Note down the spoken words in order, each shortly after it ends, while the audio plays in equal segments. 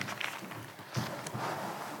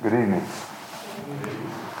Good evening.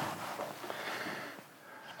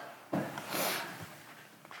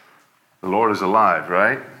 The Lord is alive,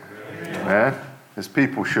 right? Amen. His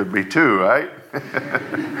people should be too, right?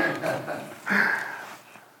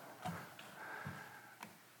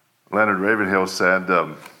 Leonard Ravenhill said,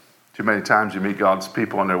 too many times you meet God's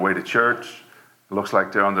people on their way to church, it looks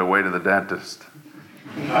like they're on their way to the dentist.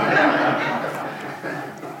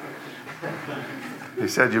 He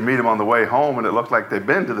said you meet them on the way home and it looked like they've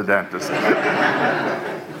been to the dentist.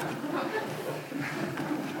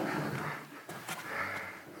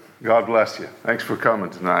 God bless you. Thanks for coming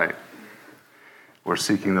tonight. We're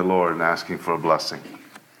seeking the Lord and asking for a blessing.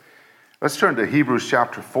 Let's turn to Hebrews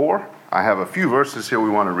chapter 4. I have a few verses here we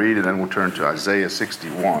want to read, and then we'll turn to Isaiah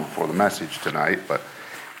 61 for the message tonight. But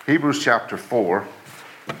Hebrews chapter 4,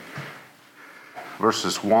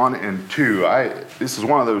 verses 1 and 2. This is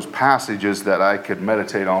one of those passages that I could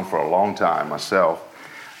meditate on for a long time myself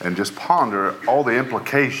and just ponder all the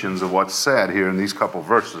implications of what's said here in these couple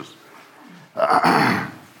verses.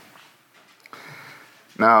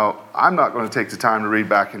 Now, I'm not going to take the time to read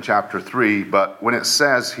back in chapter 3, but when it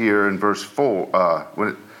says here in verse 4,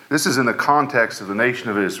 this is in the context of the nation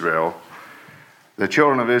of Israel, the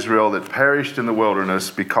children of Israel that perished in the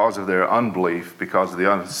wilderness because of their unbelief, because of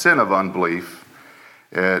the sin of unbelief.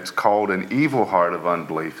 It's called an evil heart of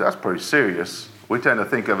unbelief. That's pretty serious. We tend to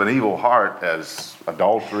think of an evil heart as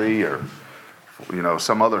adultery or,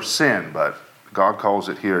 some other sin, but God calls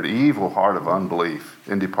it here an evil heart of unbelief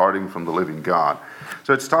in departing from the living God.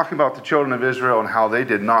 So it's talking about the children of Israel and how they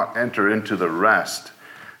did not enter into the rest,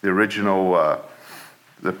 the original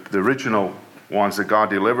ones that God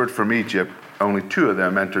delivered from Egypt. Only 2 of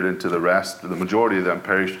them entered into the rest. The majority of them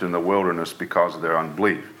perished in the wilderness because of their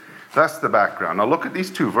unbelief. That's the background. Now look at these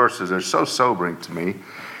 2 verses. They're so sobering to me. It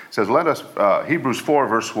says, Hebrews 4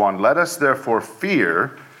 verse 1, let us therefore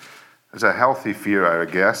fear, it's a healthy fear, I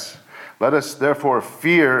guess. Let us therefore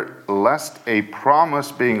fear lest a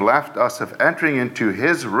promise being left us of entering into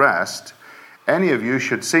his rest, any of you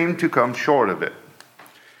should seem to come short of it.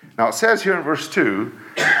 Now it says here in verse 2,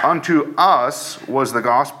 unto us was the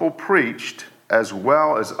gospel preached as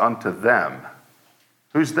well as unto them.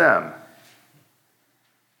 Who's them?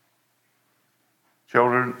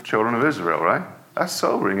 Children of Israel, right? That's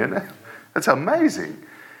sobering, isn't it? That's amazing.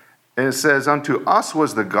 And it says, unto us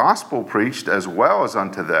was the gospel preached as well as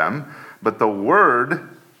unto them, but the word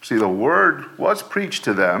was preached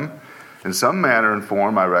to them in some manner and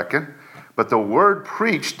form, I reckon, but the word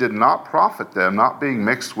preached did not profit them, not being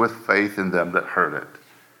mixed with faith in them that heard it.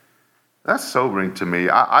 That's sobering to me.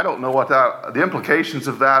 I don't know what the implications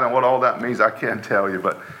of that and what all that means, I can't tell you,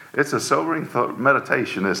 but it's a sobering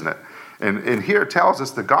meditation, isn't it? And here it tells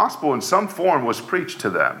us the gospel in some form was preached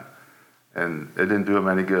to them, and it didn't do them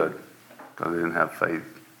any good because they didn't have faith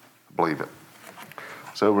to believe it.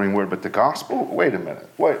 Sobering word, but the gospel? Wait a minute.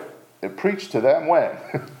 It preached to them when?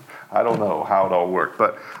 I don't know how it all worked.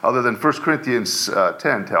 But other than 1 Corinthians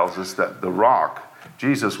 10 tells us that the rock,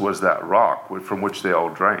 Jesus was that rock from which they all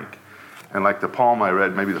drank. And like the poem I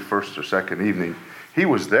read, maybe the first or second evening, he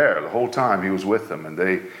was there the whole time. He was with them, and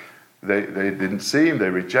they didn't see him. They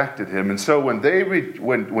rejected him. And so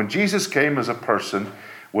when Jesus came as a person,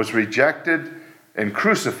 was rejected and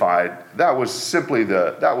crucified, that was simply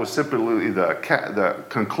the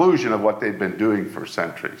conclusion of what they'd been doing for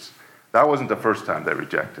centuries. That wasn't the first time they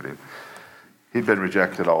rejected him. He'd been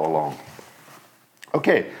rejected all along.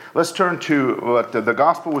 Okay, let's turn to what the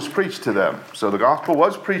gospel was preached to them. So the gospel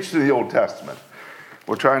was preached in the Old Testament.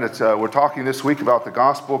 We're talking this week about the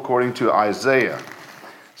gospel according to Isaiah.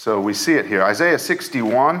 So we see it here. Isaiah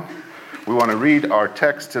 61. We want to read our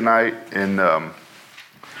text tonight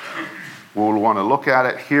we'll want to look at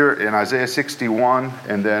it here in Isaiah 61,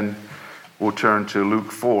 and then we'll turn to Luke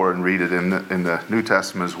 4 and read it in the New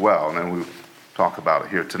Testament as well, and then we'll talk about it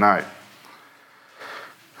here tonight.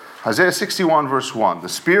 Isaiah 61, verse 1, The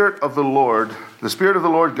Spirit of the Lord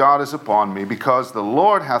God is upon me, because the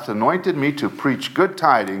Lord hath anointed me to preach good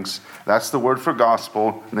tidings, that's the word for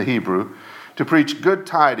gospel in the Hebrew, to preach good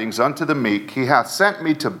tidings unto the meek. He hath sent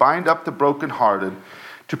me to bind up the brokenhearted,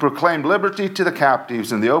 to proclaim liberty to the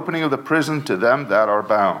captives and the opening of the prison to them that are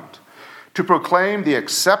bound, to proclaim the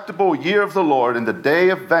acceptable year of the Lord and the day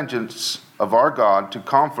of vengeance of our God, to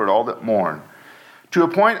comfort all that mourn, to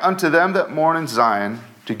appoint unto them that mourn in Zion,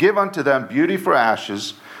 to give unto them beauty for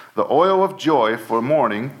ashes, the oil of joy for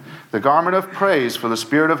mourning, the garment of praise for the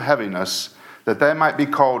spirit of heaviness, that they might be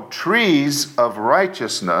called trees of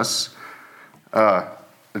righteousness,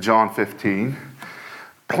 John 15,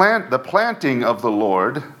 the planting of the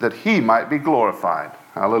Lord, that he might be glorified.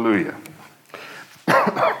 Hallelujah.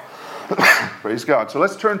 Praise Praise God. So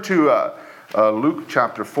let's turn to Luke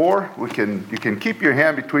chapter 4. You can keep your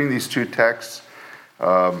hand between these two texts.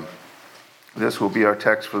 This will be our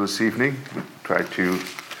text for this evening. We try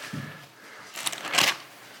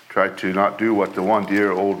to not do what the one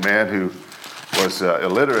dear old man who was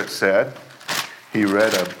illiterate said. He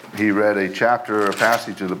read a chapter or a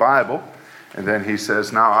passage of the Bible, and then he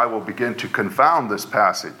says, "Now I will begin to confound this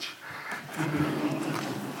passage."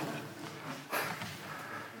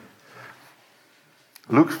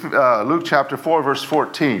 Luke chapter 4, verse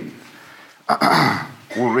 14.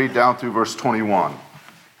 We'll read down through verse 21.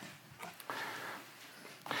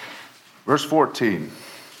 Verse 14.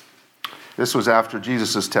 This was after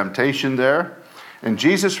Jesus' temptation there. "And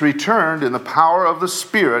Jesus returned in the power of the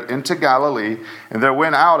Spirit into Galilee, and there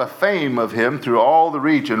went out a fame of him through all the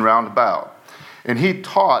region round about. And he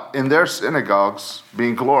taught in their synagogues,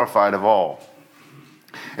 being glorified of all.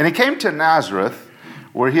 And he came to Nazareth,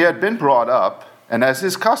 where he had been brought up, and as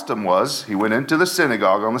his custom was, he went into the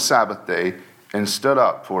synagogue on the Sabbath day, and stood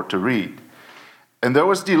up for to read. And there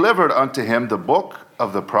was delivered unto him the book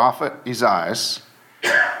of the prophet Isaiah.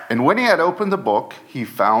 And when he had opened the book, he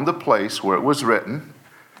found the place where it was written,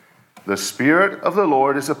 The Spirit of the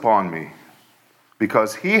Lord is upon me,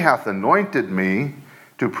 because he hath anointed me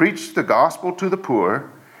to preach the gospel to the poor.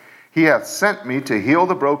 He hath sent me to heal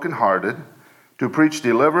the brokenhearted, to preach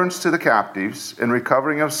deliverance to the captives, and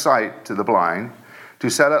recovering of sight to the blind, to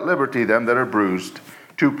set at liberty them that are bruised,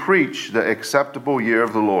 to preach the acceptable year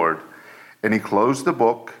of the Lord. And he closed the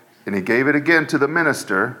book, and he gave it again to the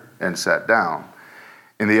minister, and sat down.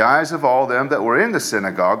 And the eyes of all them that were in the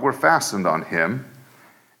synagogue were fastened on him.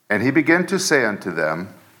 And he began to say unto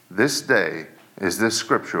them, This day is this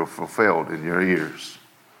scripture fulfilled in your ears."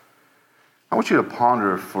 I want you to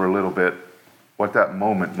ponder for a little bit what that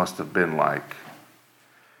moment must have been like.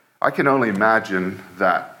 I can only imagine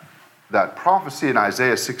that prophecy in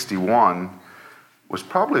Isaiah 61 was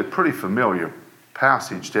probably a pretty familiar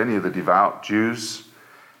passage to any of the devout Jews,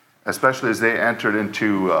 especially as they entered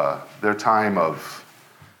into their time of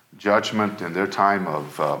judgment and their time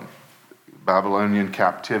of Babylonian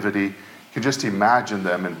captivity. You can just imagine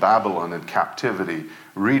them in Babylon in captivity,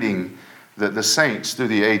 reading the saints through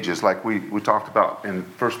the ages, like we talked about in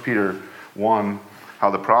 1 Peter 1, how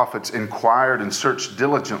the prophets inquired and searched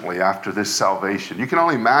diligently after this salvation. You can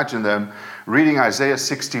only imagine them reading Isaiah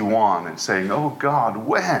 61 and saying, "Oh God,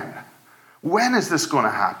 when? When is this going to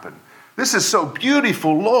happen? This is so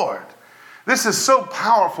beautiful, Lord. This is so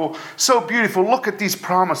powerful, so beautiful. Look at these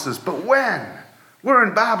promises. But when? We're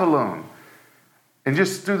in Babylon." And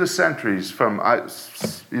just through the centuries, from, it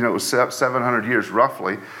was 700 years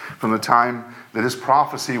roughly, from the time that this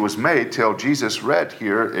prophecy was made till Jesus read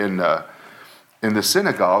here in the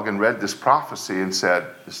synagogue and read this prophecy and said,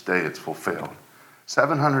 "This day it's fulfilled."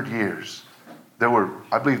 700 years. There were,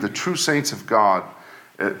 I believe, the true saints of God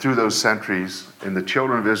through those centuries, and the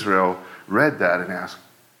children of Israel read that and asked,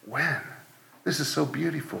 "When? This is so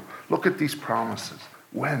beautiful. Look at these promises.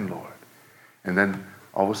 When, Lord?" And then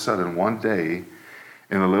all of a sudden, one day,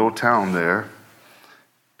 in a little town there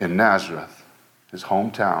in Nazareth, his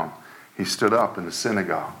hometown, he stood up in the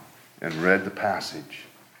synagogue and read the passage,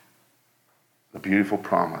 the beautiful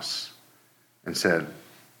promise, and said,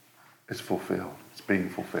 "It's fulfilled. It's being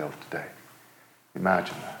fulfilled today."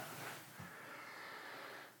 Imagine that.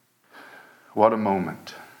 What a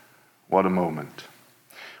moment. What a moment.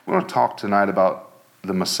 We want to talk tonight about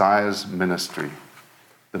the Messiah's ministry,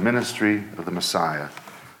 the ministry of the Messiah.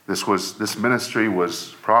 This ministry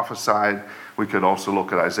was prophesied. We could also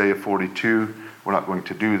look at Isaiah 42. We're not going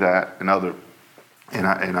to do that. In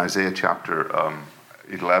Isaiah chapter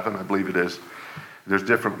 11, I believe it is. There's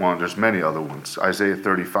different ones. There's many other ones. Isaiah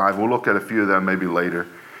 35. We'll look at a few of them maybe later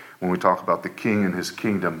when we talk about the king and his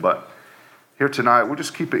kingdom. But here tonight, we'll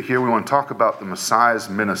just keep it here. We want to talk about the Messiah's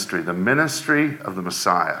ministry, the ministry of the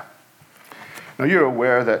Messiah. Now, you're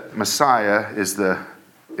aware that Messiah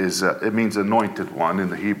it means anointed one in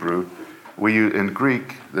the Hebrew. In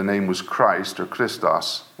Greek, the name was Christ or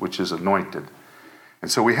Christos, which is anointed. And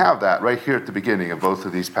so we have that right here at the beginning of both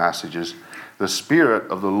of these passages. The Spirit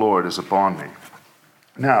of the Lord is upon me.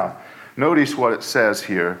 Now, notice what it says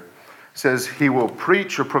here. It says, he will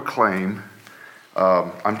preach or proclaim.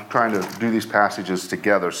 I'm trying to do these passages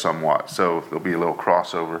together somewhat, so there'll be a little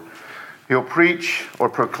crossover. He'll preach or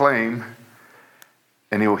proclaim,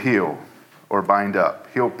 and he'll heal or bind up.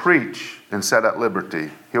 He'll preach and set at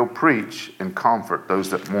liberty. He'll preach and comfort those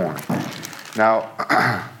that mourn. Now,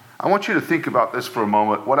 I want you to think about this for a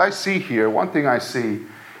moment. What I see here, one thing I see,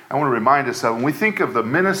 I want to remind us of, when we think of the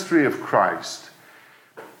ministry of Christ,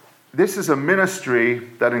 this is a ministry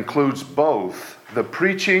that includes both the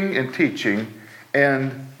preaching and teaching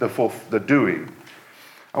and the doing.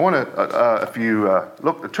 I want to, if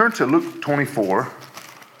you turn to Luke 24,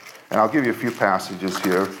 and I'll give you a few passages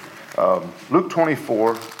here. Luke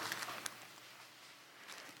 24.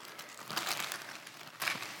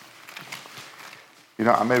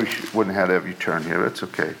 I maybe wouldn't have you turn here. It's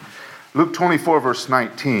okay. Luke 24, verse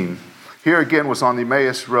 19. Here again was on the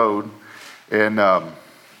Emmaus Road, and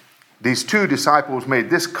these two disciples made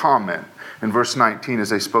this comment in verse 19 as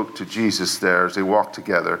they spoke to Jesus there, as they walked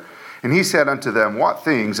together. And he said unto them, what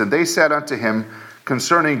things? And they said unto him,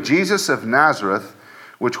 concerning Jesus of Nazareth,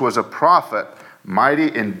 which was a prophet, mighty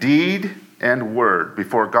in deed and word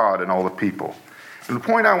before God and all the people. And the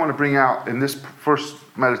point I want to bring out in this first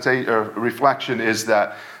reflection is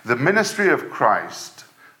that the ministry of Christ,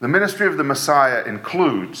 the ministry of the Messiah,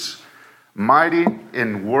 includes mighty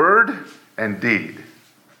in word and deed.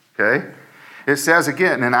 Okay? It says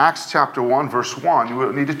again in Acts chapter 1, verse 1, you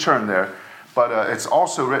won't need to turn there, but it's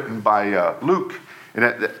also written by Luke.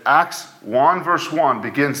 And Acts 1, verse 1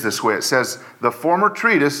 begins this way. It says, the former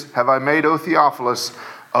treatise have I made, O Theophilus,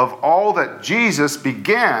 of all that Jesus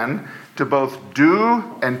began to both do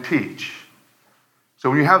and teach. So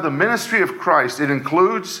when you have the ministry of Christ, it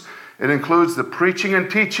includes the preaching and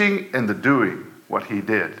teaching and the doing, what he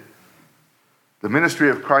did. The ministry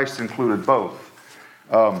of Christ included both.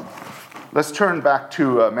 Let's turn back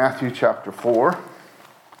to Matthew chapter 4.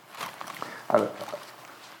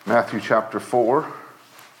 Matthew chapter 4.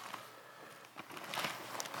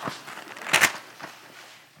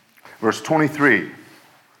 Verse 23.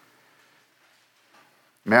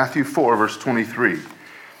 Matthew 4, verse 23.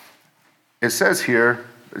 It says here,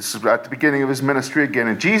 this is at the beginning of his ministry again,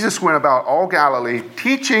 and Jesus went about all Galilee,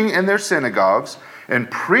 teaching in their synagogues and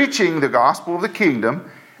preaching the gospel of the kingdom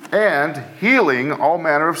and healing all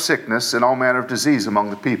manner of sickness and all manner of disease among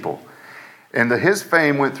the people. And his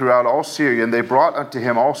fame went throughout all Syria, and they brought unto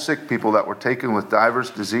him all sick people that were taken with divers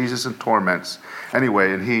diseases and torments.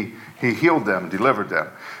 Anyway, and he healed them, delivered them.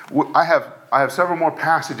 I have several more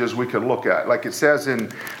passages we could look at. Like it says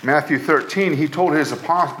in Matthew 13, he told his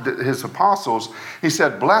apostles, he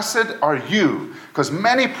said, blessed are you, because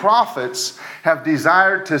many prophets have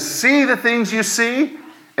desired to see the things you see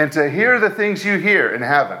and to hear the things you hear and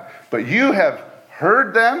haven't. But you have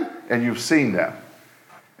heard them and you've seen them.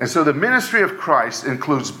 And so the ministry of Christ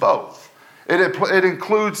includes both. It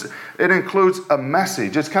includes a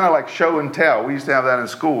message. It's kind of like show and tell. We used to have that in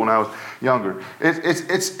school when I was younger.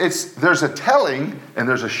 There's a telling and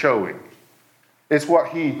there's a showing. It's what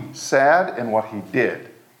he said and what he did.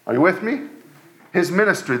 Are you with me? His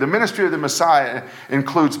ministry, the ministry of the Messiah,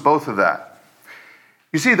 includes both of that.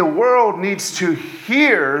 You see, the world needs to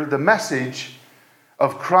hear the message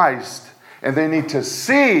of Christ, and they need to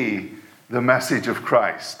see the message of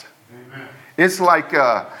Christ. Amen. It's like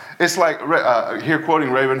here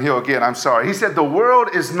quoting Ravenhill again, I'm sorry. He said, the world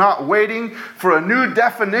is not waiting for a new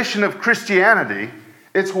definition of Christianity.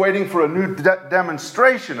 It's waiting for a new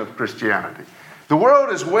demonstration of Christianity. The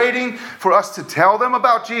world is waiting for us to tell them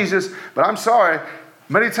about Jesus, but I'm sorry,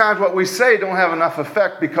 many times what we say don't have enough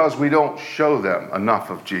effect because we don't show them enough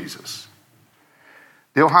of Jesus.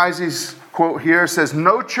 Dale Heisey's quote here says,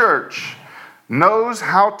 no church knows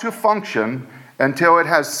how to function until it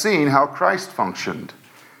has seen how Christ functioned.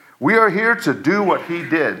 We are here to do what he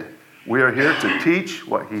did. We are here to teach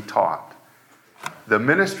what he taught. The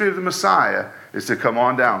ministry of the Messiah is to come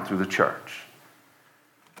on down through the church.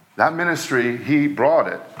 That ministry, he brought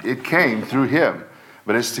it. It came through him,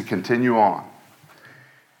 but it's to continue on.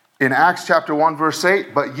 In Acts chapter 1, verse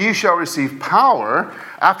 8, but ye shall receive power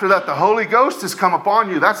after that the Holy Ghost has come upon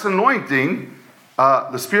you. That's anointing.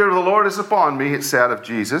 The Spirit of the Lord is upon me, it said of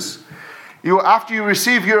Jesus. After you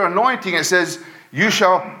receive your anointing, it says, you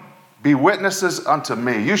shall be witnesses unto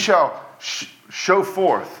me. You shall show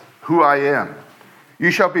forth who I am.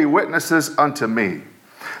 You shall be witnesses unto me.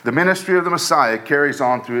 The ministry of the Messiah carries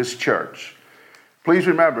on through his church. Please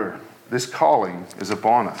remember, this calling is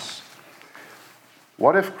upon us.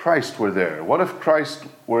 What if Christ were there? What if Christ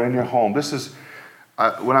were in your home? This is,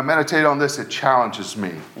 when I meditate on this, it challenges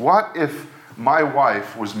me. What if my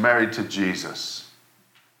wife was married to Jesus?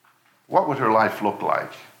 What would her life look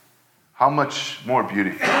like? How much more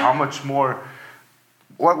beautiful? How much more?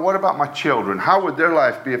 What about my children? How would their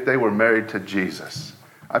life be if they were married to Jesus?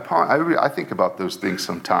 I think about those things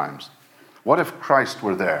sometimes. What if Christ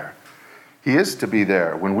were there? He is to be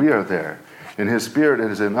there when we are there. And his Spirit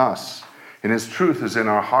is in us. And his truth is in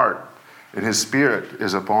our heart. And his Spirit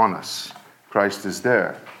is upon us. Christ is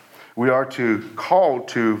there. We are called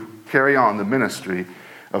to carry on the ministry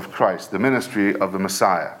of Christ, the ministry of the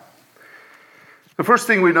Messiah. The first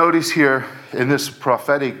thing we notice here in this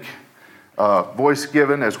prophetic voice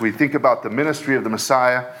given as we think about the ministry of the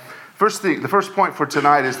Messiah. The first point for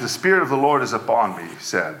tonight is the Spirit of the Lord is upon me, he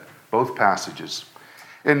said. Both passages.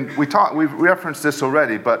 And we've referenced this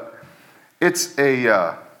already, but it's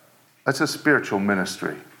a spiritual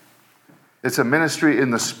ministry. It's a ministry in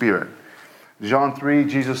the Spirit. John 3,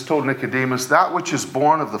 Jesus told Nicodemus, that which is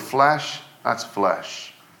born of the flesh, that's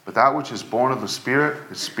flesh. But that which is born of the Spirit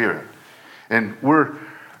is spirit. And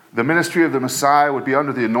the ministry of the Messiah would be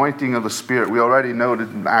under the anointing of the Spirit. We already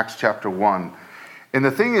noted in Acts chapter 1. And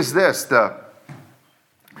the thing is this, the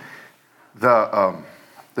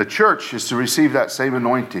church is to receive that same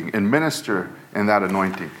anointing and minister in that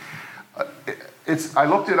anointing. I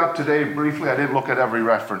looked it up today briefly. I didn't look at every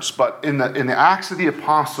reference. But in the Acts of the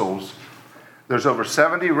Apostles, there's over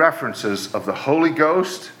 70 references of the Holy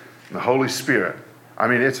Ghost and the Holy Spirit. I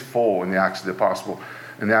mean, it's full in the Acts of the Apostles.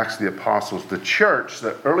 In the Acts of the Apostles, the church,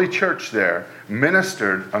 the early church there,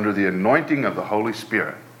 ministered under the anointing of the Holy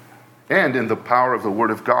Spirit and in the power of the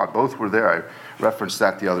Word of God. Both were there. I referenced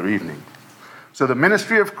that the other evening. So the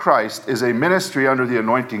ministry of Christ is a ministry under the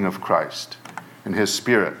anointing of Christ and His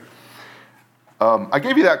Spirit. I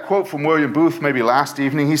gave you that quote from William Booth maybe last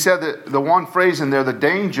evening. He said that the one phrase in there, the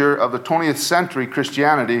danger of the 20th century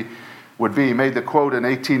Christianity would be, he made the quote in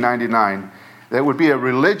 1899, that would be a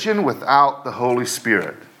religion without the Holy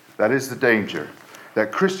Spirit. That is the danger.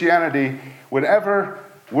 That Christianity, whenever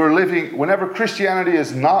Christianity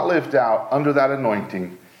is not lived out under that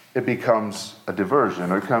anointing, it becomes a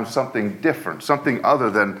diversion, or it becomes something different, something other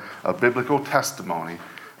than a biblical testimony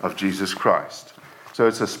of Jesus Christ. So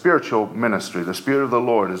it's a spiritual ministry. The Spirit of the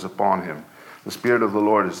Lord is upon him. The Spirit of the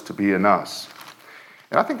Lord is to be in us.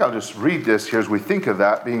 And I think I'll just read this here as we think of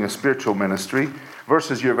that being a spiritual ministry.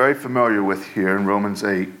 Verses you're very familiar with here in Romans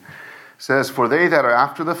 8. It says, for they that are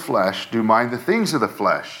after the flesh do mind the things of the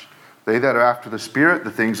flesh. They that are after the Spirit,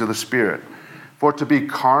 the things of the Spirit. For to be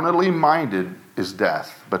carnally minded is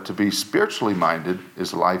death, but to be spiritually minded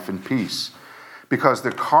is life and peace. Because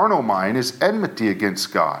the carnal mind is enmity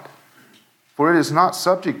against God. For it is not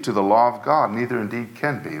subject to the law of God, neither indeed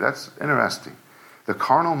can be. That's interesting. The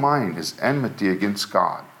carnal mind is enmity against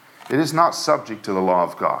God. It is not subject to the law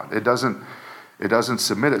of God. It doesn't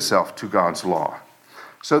submit itself to God's law.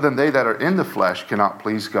 So then they that are in the flesh cannot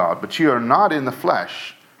please God. But ye are not in the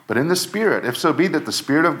flesh, but in the Spirit, if so be that the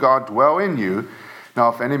Spirit of God dwell in you. Now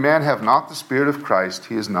if any man have not the Spirit of Christ,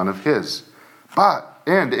 he is none of his.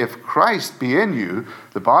 And if Christ be in you,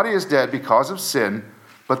 the body is dead because of sin,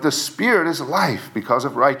 but the Spirit is life because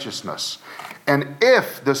of righteousness. And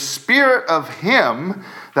if the Spirit of him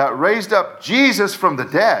that raised up Jesus from the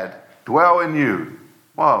dead dwell in you.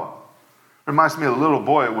 Whoa. Reminds me of a little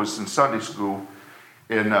boy that was in Sunday school.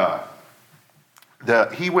 He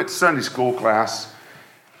went to Sunday school class,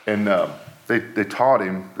 and they taught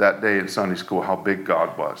him that day in Sunday school how big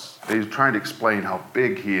God was. They were trying to explain how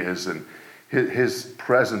big he is, and his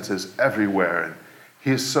presence is everywhere, and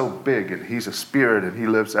he is so big, and he's a spirit, and he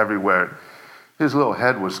lives everywhere. His little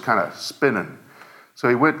head was kind of spinning. So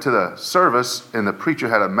he went to the service, and the preacher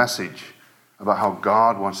had a message about how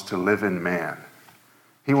God wants to live in man.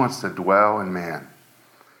 He wants to dwell in man.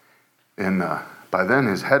 And by then,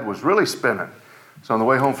 his head was really spinning. So on the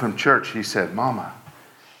way home from church, he said, Mama,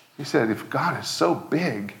 he said, if God is so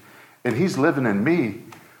big and he's living in me,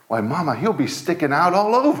 why, Mama, he'll be sticking out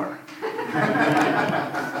all over.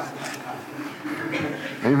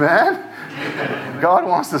 Amen? God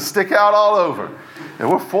wants to stick out all over. And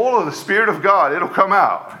we're full of the Spirit of God. It'll come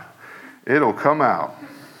out. It'll come out.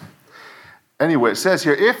 Anyway, it says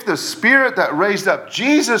here, if the Spirit that raised up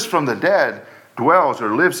Jesus from the dead dwells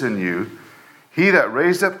or lives in you, he that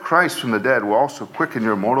raised up Christ from the dead will also quicken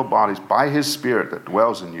your mortal bodies by his Spirit that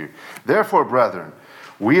dwells in you. Therefore, brethren,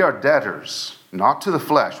 we are debtors, not to the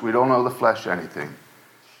flesh. We don't owe the flesh anything.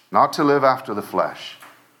 Not to live after the flesh.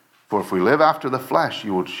 For if we live after the flesh,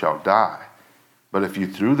 you shall die. But if you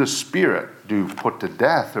through the Spirit do put to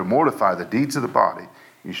death or mortify the deeds of the body,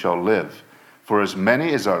 you shall live. For as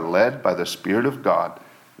many as are led by the Spirit of God,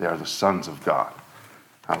 they are the sons of God.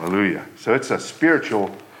 Hallelujah. So it's a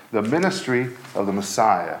spiritual, the ministry of the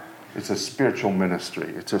Messiah. It's a spiritual ministry.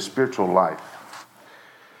 It's a spiritual life.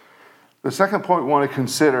 The second point we want to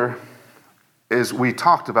consider is we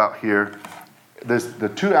talked about here,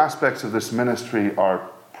 the two aspects of this ministry are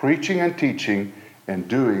preaching and teaching and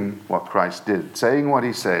doing what Christ did. Saying what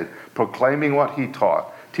he said, proclaiming what he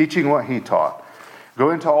taught, teaching what he taught.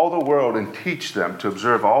 Go into all the world and teach them to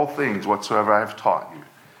observe all things whatsoever I have taught you.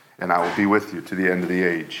 And I will be with you to the end of the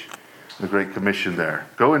age. The Great Commission there.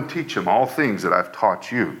 Go and teach them all things that I've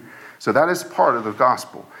taught you. So that is part of the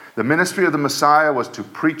gospel. The ministry of the Messiah was to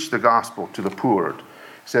preach the gospel to the poor,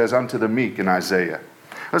 It says, unto the meek in Isaiah.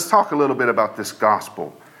 Let's talk a little bit about this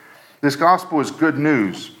gospel. This gospel is good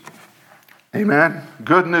news. Amen?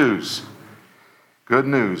 Good news. Good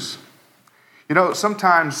news. You know,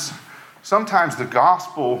 sometimes the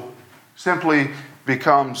gospel simply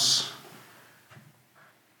becomes,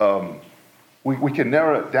 we can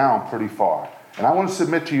narrow it down pretty far. And I want to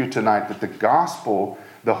submit to you tonight that the gospel,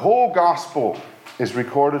 the whole gospel, is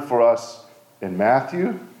recorded for us in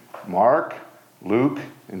Matthew, Mark, Luke,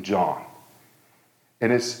 and John.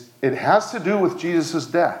 And it has to do with Jesus'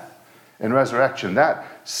 death and resurrection. That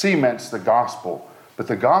cements the gospel. But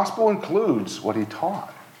the gospel includes what he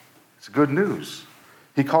taught. It's good news.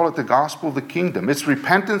 He called it the gospel of the kingdom. It's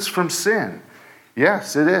repentance from sin.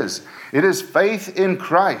 Yes, it is. It is faith in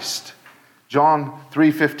Christ. John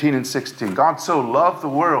 3:15 and 16. God so loved the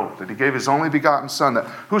world that he gave his only begotten Son, that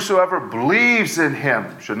whosoever believes in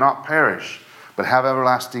him should not perish, but have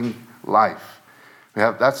everlasting life.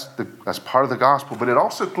 That's part of the gospel, but it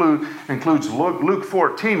also includes Luke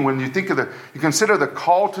 14. When you consider the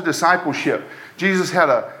call to discipleship, Jesus had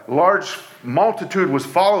a large multitude was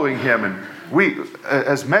following him, and we,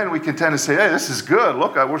 as men, we can tend to say, "Hey, this is good.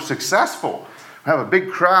 Look, we're successful. We have a big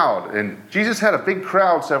crowd." And Jesus had a big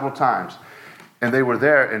crowd several times, and they were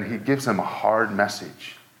there, and he gives them a hard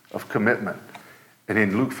message of commitment. And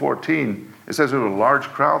in Luke 14, it says there was a large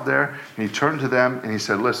crowd there, and he turned to them and he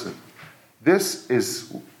said, "Listen. This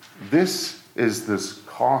is this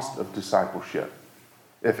cost of discipleship.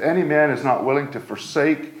 If any man is not willing to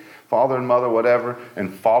forsake father and mother, whatever,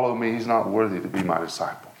 and follow me, he's not worthy to be my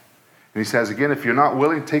disciple." And he says again, if you're not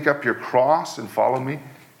willing to take up your cross and follow me,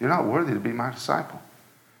 you're not worthy to be my disciple.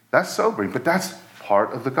 That's sobering, but that's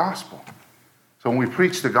part of the gospel. So when we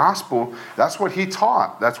preach the gospel, that's what he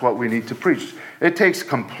taught. That's what we need to preach. It takes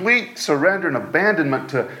complete surrender and abandonment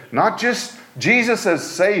to not just Jesus as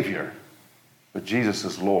Savior, but Jesus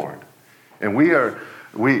is Lord. And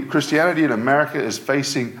Christianity in America is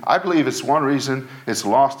facing, I believe it's one reason it's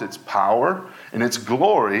lost its power and its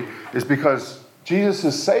glory is because Jesus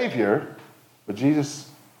is Savior, but Jesus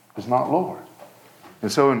is not Lord.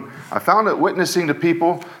 And so I found it witnessing to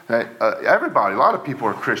people that everybody, a lot of people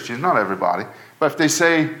are Christians, not everybody, but if they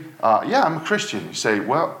say, yeah, I'm a Christian, you say,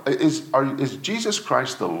 well, is Jesus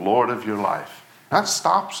Christ the Lord of your life? That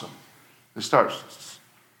stops them. It starts,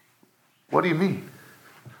 what do you mean?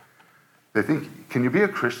 They think, can you be a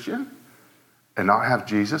Christian and not have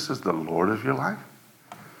Jesus as the Lord of your life?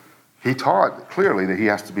 He taught clearly that he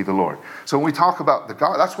has to be the Lord. So when we talk about the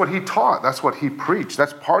God, that's what he taught. That's what he preached.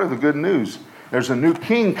 That's part of the good news. There's a new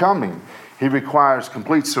king coming. He requires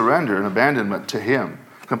complete surrender and abandonment to him.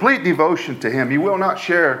 Complete devotion to him. He will not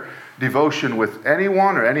share devotion with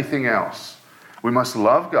anyone or anything else. We must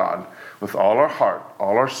love God with all our heart,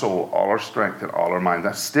 all our soul, all our strength, and all our mind.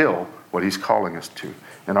 That's still what he's calling us to,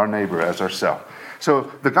 and our neighbor as ourselves.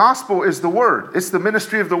 So the gospel is the word. It's the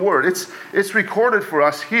ministry of the word. It's recorded for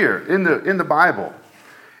us here in the Bible.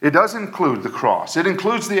 It does include the cross. It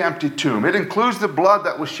includes the empty tomb. It includes the blood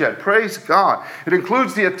that was shed. Praise God. It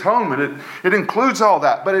includes the atonement. It includes all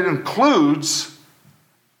that, but it includes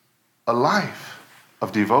a life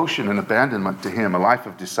of devotion and abandonment to him, a life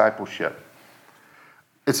of discipleship.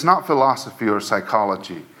 It's not philosophy or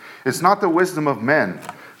psychology. It's not the wisdom of men,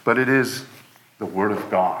 but it is the word of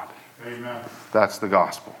God. Amen. That's the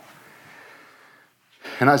gospel.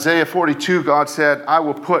 In Isaiah 42, God said,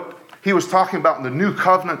 he was talking about the new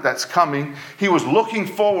covenant that's coming. He was looking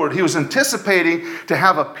forward. He was anticipating to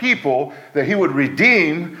have a people that he would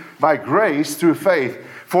redeem by grace through faith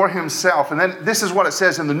for himself. And then this is what it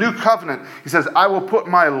says in the new covenant. He says, I will put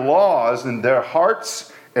my laws in their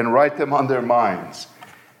hearts and write them on their minds,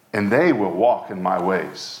 and they will walk in my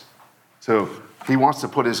ways. So he wants to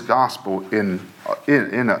put his gospel in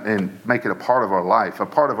make it a part of our life, a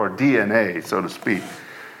part of our DNA, so to speak.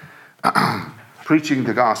 Preaching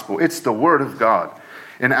the gospel. It's the word of God.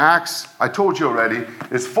 In Acts, I told you already,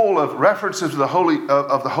 it's full of references to the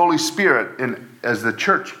Holy Spirit. And as the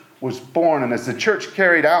church was born and as the church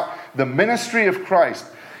carried out the ministry of Christ,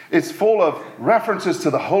 it's full of references to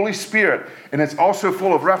the Holy Spirit, and it's also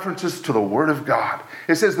full of references to the word of God.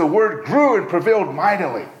 It says the word grew and prevailed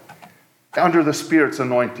mightily under the Spirit's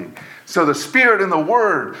anointing. So the Spirit and the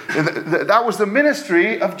Word, that was the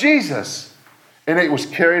ministry of Jesus. And it was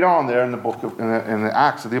carried on there in the book of, in the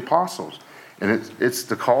Acts of the Apostles. And it's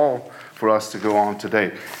the call for us to go on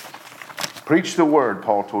today. Preach the Word,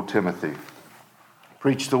 Paul told Timothy.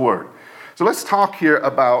 Preach the Word. So let's talk here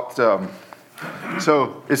about,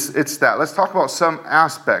 it's that. Let's talk about some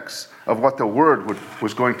aspects of what the Word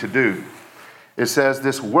was going to do. It says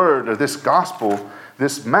this Word, or this gospel,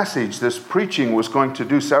 this message, this preaching was going to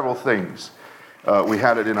do several things. we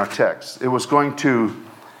had it in our text. It was going to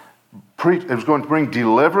bring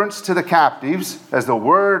deliverance to the captives. As the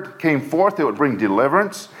word came forth, it would bring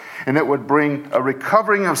deliverance, and it would bring a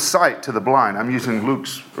recovering of sight to the blind. I'm using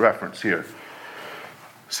Luke's reference here.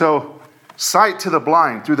 So, sight to the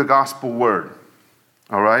blind through the gospel word.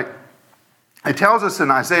 All right? It tells us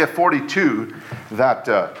in Isaiah 42 that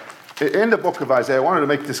in the book of Isaiah, I wanted to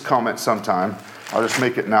make this comment sometime. I'll just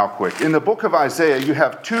make it now quick. In the book of Isaiah, you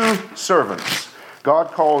have two servants.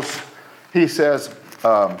 God calls, he says,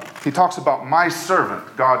 he talks about my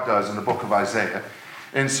servant, God does in the book of Isaiah.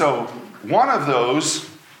 And so one of those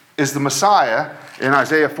is the Messiah in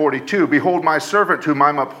Isaiah 42. Behold my servant whom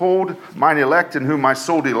I uphold, mine elect in whom my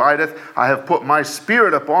soul delighteth. I have put my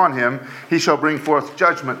spirit upon him. He shall bring forth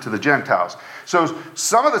judgment to the Gentiles. So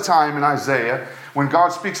some of the time in Isaiah, when God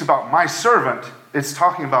speaks about my servant, it's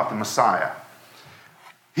talking about the Messiah.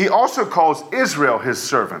 He also calls Israel his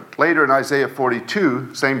servant. Later in Isaiah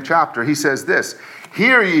 42, same chapter, he says this,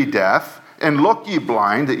 hear ye deaf, and look ye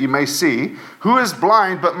blind, that ye may see. Who is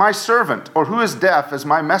blind but my servant? Or who is deaf as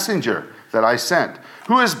my messenger that I sent?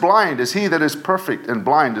 Who is blind as he that is perfect, and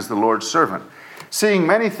blind as the Lord's servant? Seeing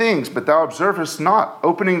many things, but thou observest not.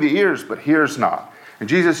 Opening the ears, but hears not. And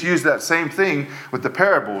Jesus used that same thing with the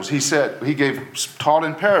parables. He said, taught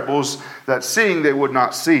in parables that seeing they would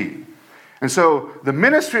not see. And so the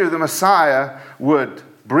ministry of the Messiah would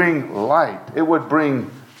bring light. It would bring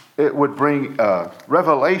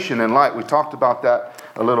revelation and light. We talked about that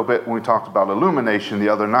a little bit when we talked about illumination the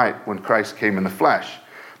other night when Christ came in the flesh.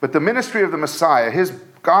 But the ministry of the Messiah, his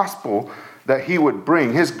gospel that he would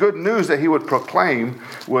bring, his good news that he would proclaim,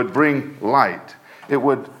 would bring light. It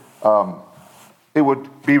would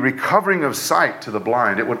be recovering of sight to the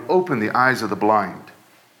blind. It would open the eyes of the blind.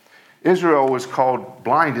 Israel was called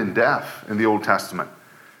blind and deaf in the Old Testament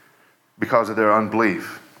because of their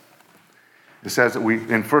unbelief. It says that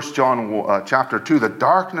in 1 John chapter 2, the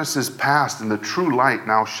darkness is past and the true light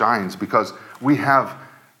now shines, because we have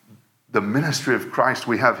the ministry of Christ,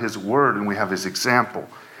 we have his word, and we have his example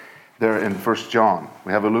there in 1 John.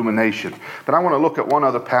 We have illumination. But I want to look at one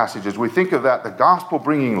other passage. As we think of that, the gospel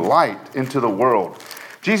bringing light into the world.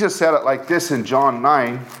 Jesus said it like this in John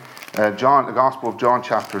 9, the Gospel of John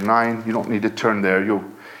chapter 9. You don't need to turn there.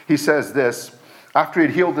 He says this, after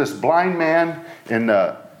he'd healed this blind man, and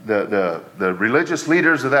the religious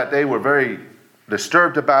leaders of that day were very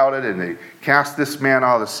disturbed about it, and they cast this man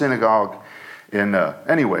out of the synagogue.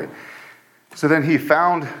 Anyway, so then he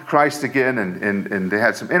found Christ again, and they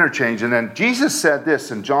had some interchange. And then Jesus said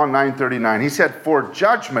this in John 9:39. He said, for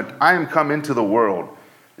judgment I am come into the world.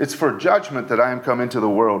 It's for judgment that I am come into the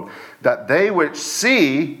world, that they which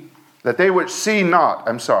see not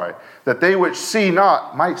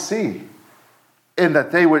might see, and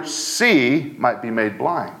that they which see might be made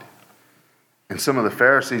blind. And some of the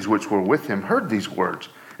Pharisees which were with him heard these words,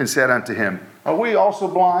 and said unto him, are we also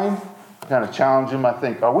blind? Kind of challenge him, I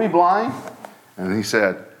think. Are we blind? And he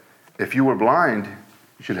said, if you were blind,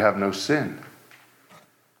 you should have no sin.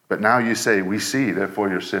 But now you say, we see, therefore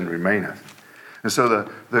your sin remaineth. And so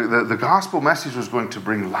the gospel message was going to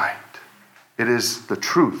bring light. It is the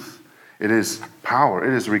truth. It is power.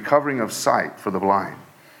 It is recovering of sight for the blind.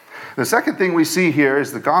 The second thing we see here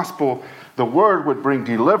is the gospel, the word would bring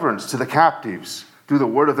deliverance to the captives through the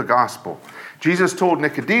word of the gospel. Jesus told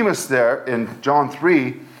Nicodemus there in John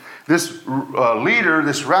 3, this leader,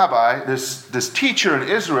 this rabbi, this teacher in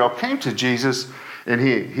Israel came to Jesus, and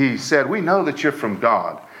he said, we know that you're from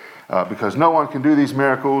God, because no one can do these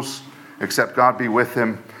miracles except God be with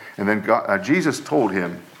him. And then Jesus told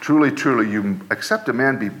him, truly, truly, except a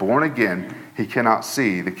man be born again, he cannot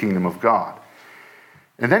see the kingdom of God.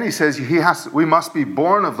 And then he says, we must be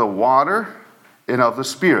born of the water and of the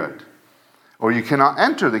Spirit, or you cannot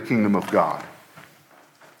enter the kingdom of God.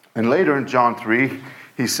 And later in John 3,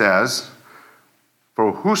 he says,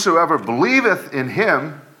 for whosoever believeth in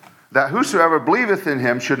him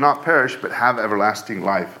should not perish, but have everlasting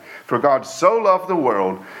life. For God so loved the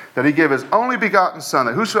world that he gave his only begotten Son,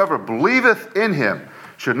 that whosoever believeth in him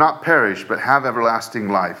should not perish, but have everlasting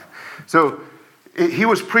life. So he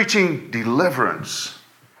was preaching deliverance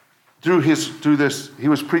this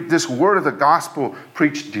word of the gospel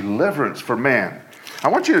preached deliverance for man. I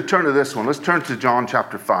want you to turn to this one. Let's turn to John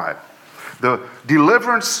chapter 5. The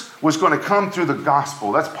deliverance was going to come through the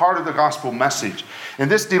gospel. That's part of the gospel message. And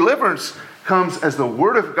this deliverance comes as the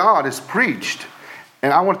word of God is preached.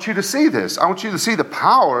 And I want you to see this. I want you to see the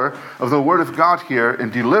power of the word of God here in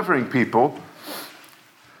delivering people.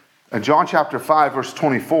 In John chapter 5, verse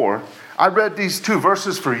 24, I read these two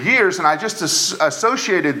verses for years, and I just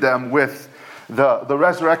associated them with the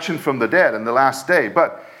resurrection from the dead and the last day.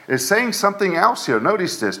 But is saying something else here.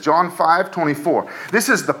 Notice this, John 5:24. This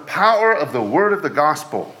is the power of the word of the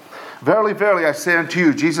gospel. Verily, verily, I say unto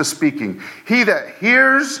you, Jesus speaking, he that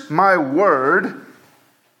hears my word,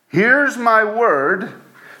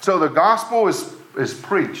 so the gospel is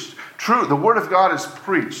preached. True, the word of God is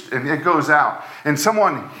preached and it goes out. And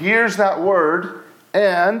someone hears that word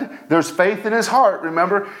and there's faith in his heart.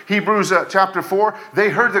 Remember, Hebrews chapter 4, they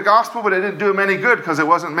heard the gospel, but it didn't do them any good because it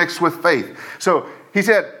wasn't mixed with faith. So he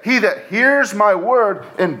said, he that hears my word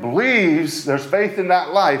and believes, there's faith in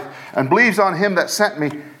that life, and believes on him that sent me,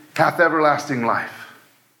 hath everlasting life.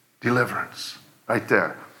 Deliverance. Right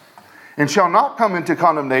there. And shall not come into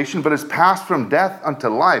condemnation, but is passed from death unto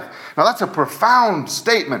life. Now that's a profound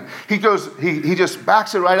statement. He just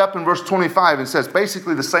backs it right up in verse 25 and says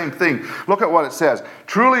basically the same thing. Look at what it says.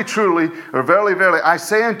 Truly, truly, or verily, verily, I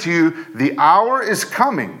say unto you, the hour is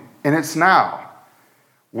coming, and it's now,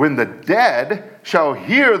 when the dead shall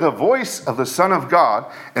hear the voice of the Son of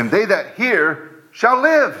God, and they that hear shall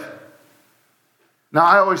live. Now,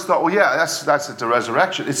 I always thought, well, yeah, that's at the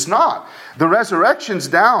resurrection. It's not. The resurrection's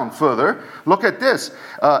down further. Look at this.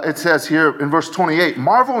 It says here in verse 28,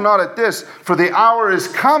 marvel not at this, for the hour is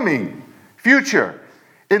coming, future,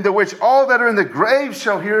 in the which all that are in the grave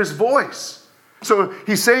shall hear his voice. So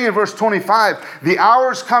he's saying in verse 25, the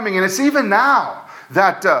hour is coming, and it's even now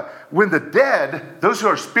that when the dead, those who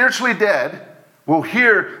are spiritually dead, will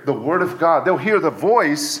hear the word of God. They'll hear the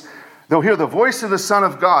voice. They'll hear the voice of the Son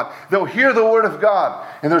of God. They'll hear the word of God.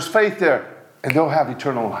 And there's faith there. And they'll have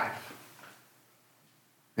eternal life.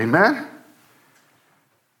 Amen?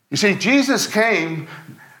 You see, Jesus came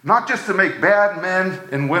not just to make bad men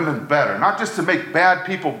and women better. Not just to make bad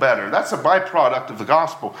people better. That's a byproduct of the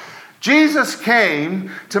gospel. Jesus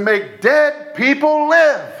came to make dead people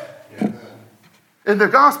live. And the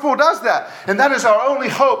gospel does that. And that is our only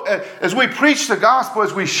hope. As we preach the gospel,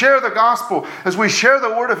 as we share the gospel, as we share the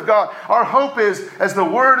word of God, our hope is as the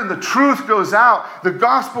word and the truth goes out, the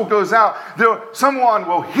gospel goes out, someone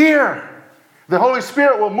will hear. The Holy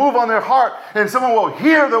Spirit will move on their heart and someone will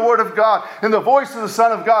hear the word of God and the voice of the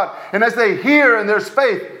Son of God. And as they hear and there's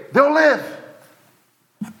faith, they'll live.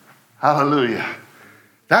 Hallelujah.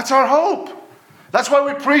 That's our hope. That's why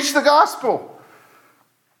we preach the gospel.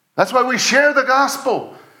 That's why we share the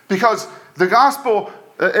gospel, because the gospel,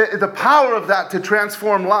 the power of that to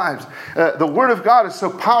transform lives. The word of God is so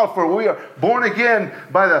powerful. We are born again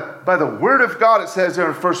by the word of God, it says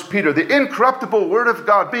there in 1 Peter. The incorruptible word of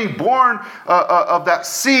God, being born of that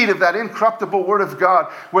seed of that incorruptible word of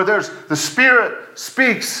God, where there's the Spirit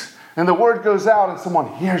speaks and the word goes out and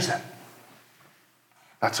someone hears it.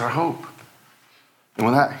 That's our hope. And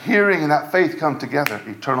when that hearing and that faith come together,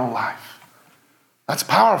 eternal life. That's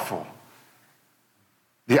powerful.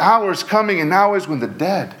 The hour is coming, and now is when the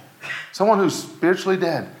dead, someone who's spiritually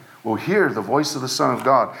dead, will hear the voice of the Son of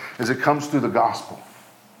God as it comes through the gospel.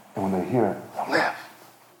 And when they hear it, they'll live.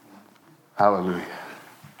 Hallelujah.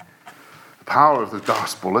 The power of the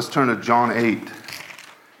gospel. Let's turn to John 8.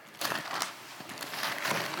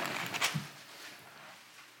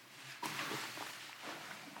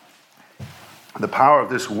 The power of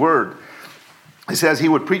this word. It says he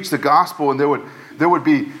would preach the gospel, and there would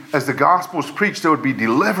be, as the gospel is preached, there would be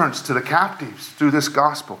deliverance to the captives through this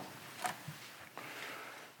gospel.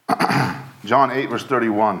 John 8, verse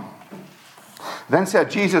 31. Then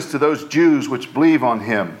said Jesus to those Jews which believe on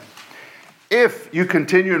him, if you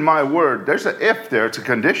continue in my word, there's an if there, it's a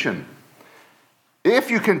condition.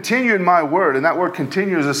 If you continue in my word, and that word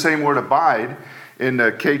continue is the same word abide in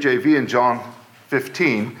KJV in John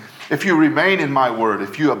 15. If you remain in my word,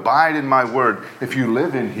 if you abide in my word, if you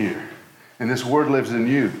live in here, and this word lives in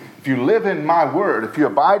you. If you live in my word, if you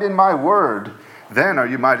abide in my word, then are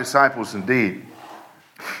you my disciples indeed.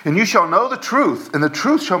 And you shall know the truth, and the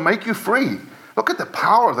truth shall make you free. Look at the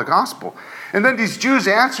power of the gospel. And then these Jews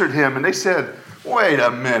answered him, and they said, wait a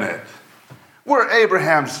minute. We're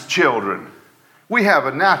Abraham's children. We have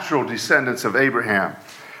a natural descendants of Abraham.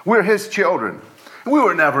 We're his children. We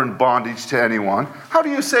were never in bondage to anyone. How do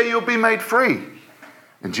you say you'll be made free?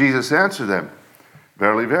 And Jesus answered them,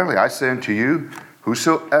 verily, verily, I say unto you,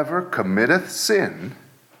 whosoever committeth sin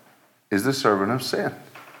is the servant of sin.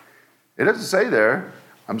 It doesn't say there,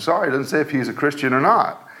 I'm sorry, it doesn't say if he's a Christian or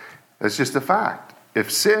not. It's just a fact.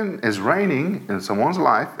 If sin is reigning in someone's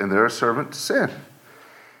life, and they're a servant to sin.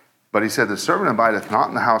 But he said, the servant abideth not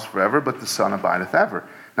in the house forever, but the Son abideth ever.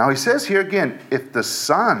 Now he says here again, if the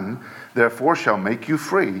Son therefore shall make you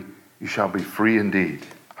free, you shall be free indeed.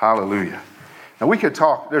 Hallelujah. Now we could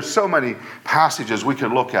talk, there's so many passages we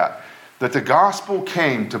could look at, that the gospel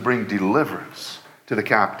came to bring deliverance to the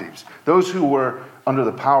captives. Those who were under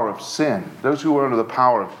the power of sin, those who are under the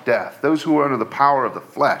power of death, those who are under the power of the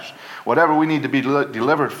flesh, whatever we need to be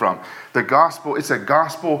delivered from. The gospel, it's a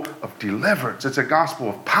gospel of deliverance. It's a gospel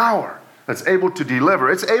of power that's able to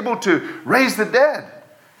deliver. It's able to raise the dead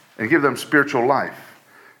and give them spiritual life,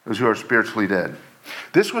 those who are spiritually dead.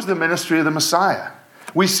 This was the ministry of the Messiah.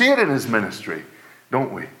 We see it in his ministry,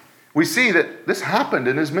 don't we? We see that this happened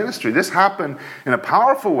in his ministry. This happened in a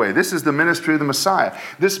powerful way. This is the ministry of the Messiah.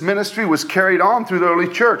 This ministry was carried on through the early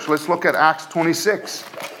church. Let's look at Acts 26.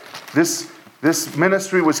 This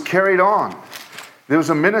ministry was carried on. There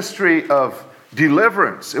was a ministry of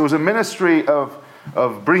deliverance. It was a ministry of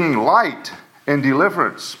bringing light and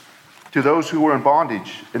deliverance to those who were in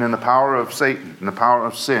bondage and in the power of Satan, in the power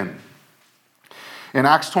of sin. In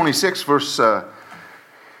Acts 26, verse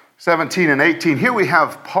 17 and 18, here we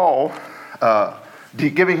have Paul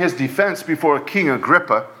giving his defense before King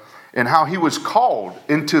Agrippa and how he was called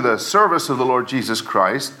into the service of the Lord Jesus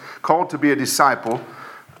Christ, called to be a disciple,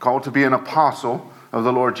 called to be an apostle of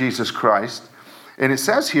the Lord Jesus Christ. And it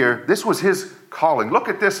says here, this was his calling. Look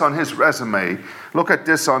at this on his resume. Look at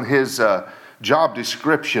this on his job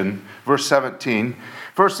description, verse 17.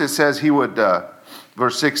 First it says he would,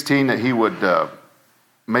 verse 16, that he would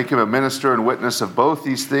make him a minister and witness of both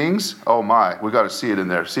these things. Oh my, we got to see it in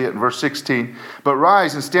there. See it in verse 16. But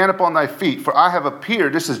rise and stand up on thy feet, for I have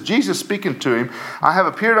appeared, this is Jesus speaking to him, I have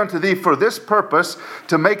appeared unto thee for this purpose,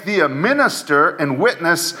 to make thee a minister and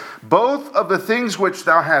witness both of the things which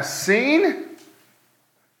thou hast seen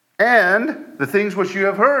and the things which you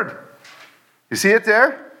have heard. You see it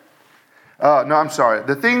there?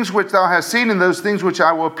 The things which thou hast seen and those things which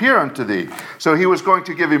I will appear unto thee. So he was going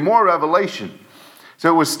to give him more revelation. So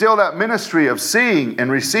it was still that ministry of seeing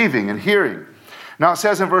and receiving and hearing. Now it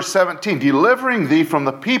says in verse 17, delivering thee from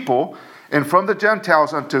the people and from the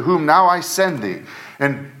Gentiles unto whom now I send thee.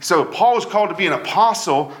 And so Paul is called to be an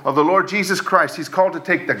apostle of the Lord Jesus Christ. He's called to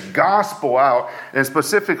take the gospel out, and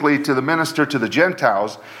specifically to the minister to the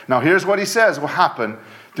Gentiles. Now here's what he says will happen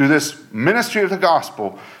through this ministry of the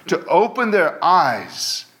gospel: to open their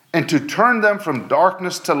eyes and to turn them from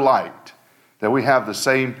darkness to light, that we have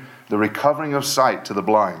the recovering of sight to the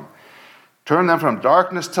blind. Turn them from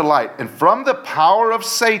darkness to light, and from the power of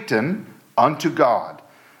Satan unto God,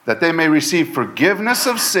 that they may receive forgiveness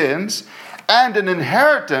of sins and an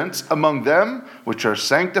inheritance among them which are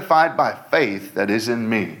sanctified by faith that is in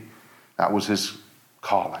me. That was his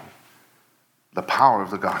calling. The power of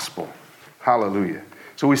the gospel. Hallelujah.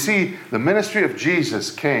 So we see the ministry of Jesus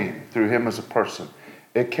came through him as a person.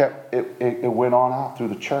 It went on out through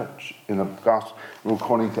the church in the gospel,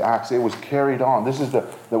 according to Acts. It was carried on. This is that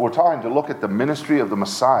we're trying to look at the ministry of the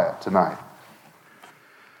Messiah tonight.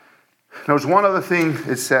 There's one other thing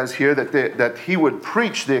it says here, that he would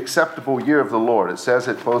preach the acceptable year of the Lord. It says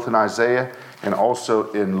it both in Isaiah and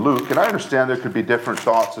also in Luke. And I understand there could be different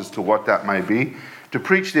thoughts as to what that might be. To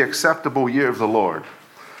preach the acceptable year of the Lord.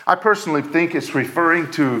 I personally think it's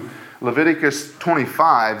referring to Leviticus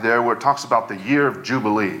 25 there, where it talks about the year of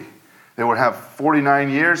Jubilee. They would have 49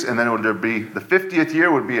 years, and then it would be the 50th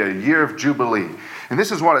year would be a year of Jubilee. And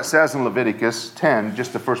this is what it says in Leviticus 10,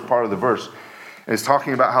 just the first part of the verse. It's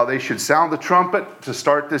talking about how they should sound the trumpet to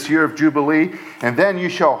start this year of Jubilee, and then you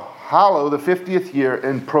shall hallow the 50th year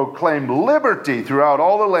and proclaim liberty throughout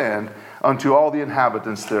all the land unto all the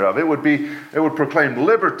inhabitants thereof. It would proclaim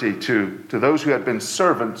liberty to those who had been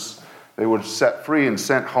servants. They were set free and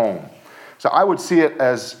sent home. So I would see it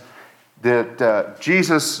as that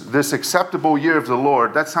Jesus, this acceptable year of the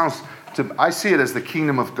Lord, I see it as the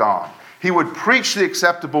kingdom of God. He would preach the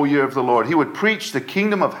acceptable year of the Lord. He would preach the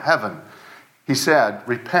kingdom of heaven. He said,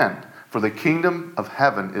 repent, for the kingdom of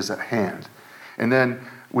heaven is at hand. And then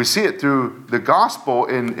we see it through the gospel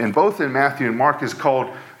in both in Matthew and Mark is called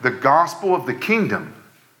the gospel of the kingdom.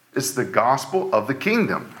 It's the gospel of the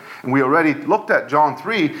kingdom. And we already looked at John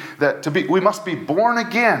 3, that we must be born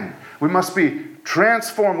again. We must be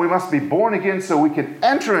transformed. We must be born again so we can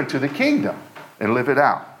enter into the kingdom and live it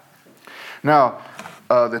out. Now,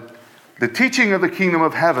 the teaching of the kingdom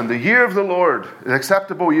of heaven, the year of the Lord, the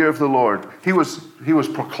acceptable year of the Lord, he was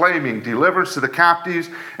proclaiming deliverance to the captives,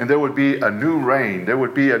 and there would be a new reign. There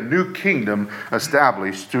would be a new kingdom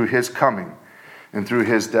established through his coming and through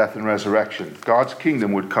his death and resurrection. God's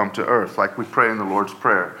kingdom would come to earth, like we pray in the Lord's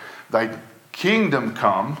Prayer. Thy kingdom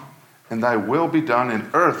come, and thy will be done in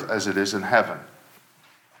earth as it is in heaven.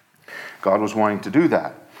 God was wanting to do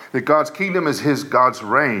that. That God's kingdom is God's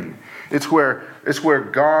reign. It's where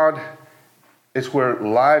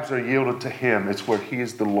lives are yielded to him. It's where he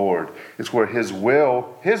is the Lord. It's where his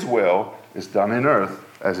will is done in earth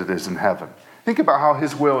as it is in heaven. Think about how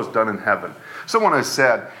his will is done in heaven. Someone has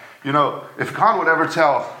said, You know, if God would ever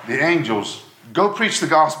tell the angels, go preach the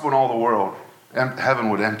gospel in all the world, and heaven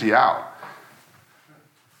would empty out.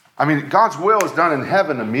 I mean, God's will is done in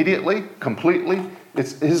heaven immediately, completely.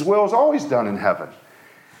 His will is always done in heaven.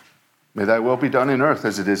 May thy will be done in earth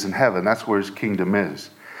as it is in heaven. That's where his kingdom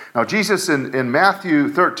is. Now, Jesus in Matthew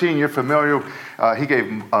 13, you're familiar, he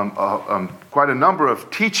gave quite a number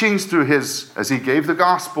of teachings through as he gave the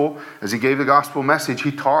gospel message,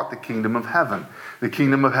 he taught the kingdom of heaven. The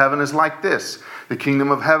kingdom of heaven is like this. The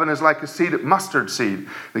kingdom of heaven is like a mustard seed.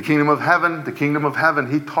 The kingdom of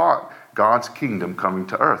heaven, he taught God's kingdom coming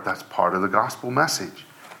to earth. That's part of the gospel message.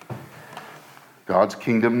 God's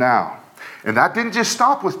kingdom now. And that didn't just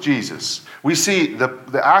stop with Jesus. We see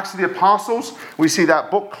the Acts of the Apostles. We see that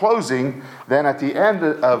book closing. Then at the end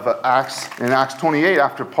of Acts, in Acts 28,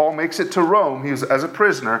 after Paul makes it to Rome, he was as a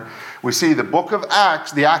prisoner. We see the book of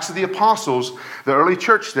Acts, the Acts of the Apostles, the early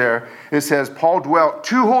church there. It says, Paul dwelt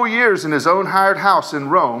 2 whole years in his own hired house in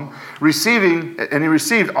Rome, he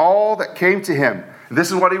received all that came to him. And this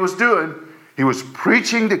is what he was doing. He was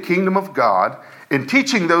preaching the kingdom of God and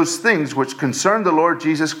teaching those things which concern the Lord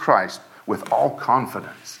Jesus Christ with all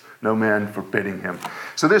confidence, no man forbidding him.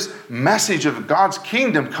 So this message of God's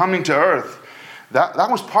kingdom coming to earth, that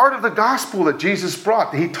was part of the gospel that Jesus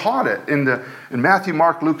brought. He taught it in Matthew,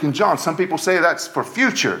 Mark, Luke, and John. Some people say that's for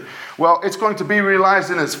future. Well, it's going to be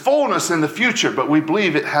realized in its fullness in the future, but we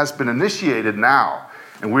believe it has been initiated now.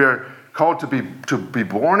 And we are called to be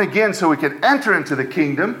born again so we can enter into the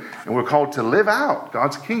kingdom, and we're called to live out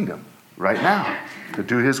God's kingdom right now, to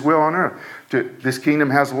do his will on earth. This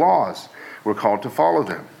kingdom has laws. We're called to follow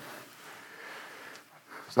them.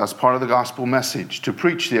 So that's part of the gospel message, to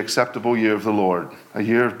preach the acceptable year of the Lord, a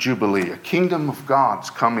year of jubilee, a kingdom of God's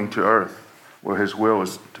coming to earth where his will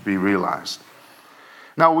is to be realized.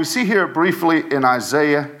 Now we see here briefly in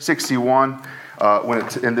Isaiah 61, when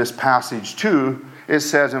it's in this passage too, it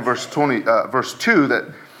says in verse 2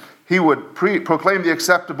 that he would proclaim the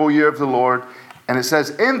acceptable year of the Lord, and it says,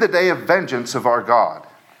 in the day of vengeance of our God,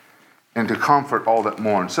 and to comfort all that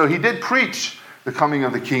mourn. So he did preach the coming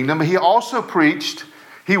of the kingdom. He also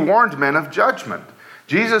he warned men of judgment.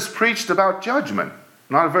 Jesus preached about judgment.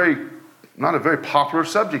 Not a very popular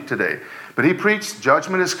subject today. But he preached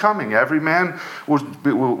judgment is coming. Every man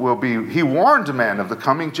will be. He warned men of the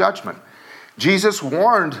coming judgment. Jesus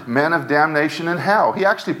warned men of damnation in hell. He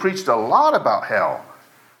actually preached a lot about hell.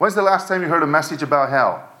 When's the last time you heard a message about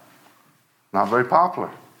hell? Not very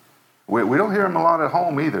popular. We don't hear them a lot at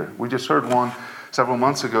home either. We just heard one several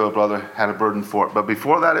months ago. A brother had a burden for it. But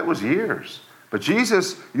before that, it was years. But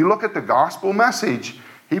Jesus, you look at the gospel message,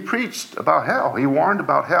 he preached about hell. He warned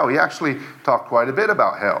about hell. He actually talked quite a bit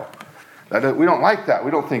about hell. We don't like that.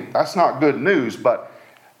 We don't think that's not good news. But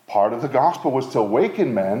part of the gospel was to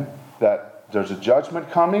awaken men that there's a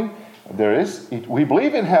judgment coming. We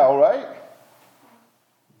believe in hell, right?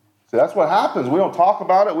 So that's what happens. We don't talk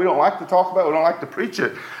about it. We don't like to talk about it. We don't like to preach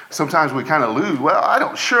it. Sometimes we kind of lose.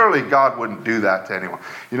 Well, surely God wouldn't do that to anyone.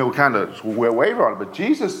 We kind of waver on it. But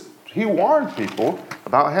Jesus, he warned people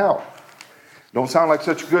about hell. Don't sound like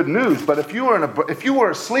such good news. But if you were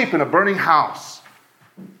asleep in a burning house,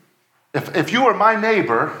 if you were my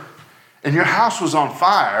neighbor and your house was on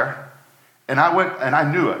fire, and I went and I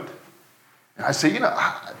knew it, and I say,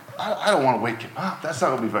 I don't want to wake him up. That's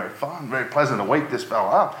not going to be very fun, very pleasant to wake this fellow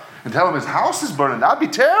up and tell him his house is burning. That'd be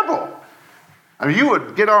terrible. I mean, you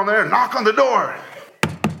would get on there and knock on the door.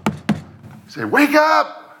 Say, wake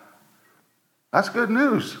up. That's good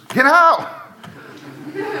news. Get out.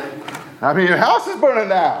 I mean, your house is burning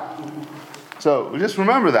now. So just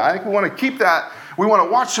remember that. I think we want to keep that. We want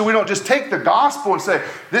to watch so we don't just take the gospel and say,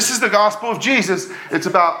 this is the gospel of Jesus. It's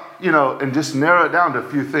about, and just narrow it down to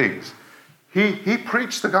a few things. He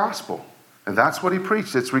preached the gospel, and that's what he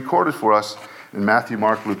preached. It's recorded for us in Matthew,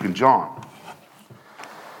 Mark, Luke, and John.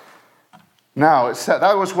 Now, it said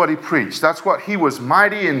that was what he preached. That's what he was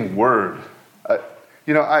mighty in word.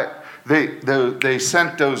 They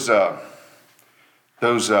sent those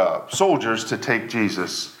soldiers to take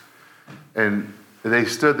Jesus, and they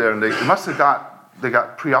stood there, and they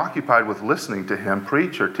got preoccupied with listening to him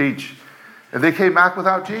preach or teach, and they came back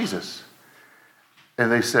without Jesus,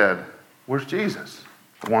 and they said, where's Jesus?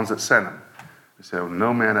 The ones that sent him. They said,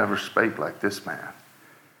 no man ever spake like this man.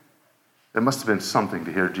 It must have been something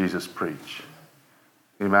to hear Jesus preach.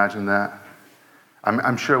 Can you imagine that?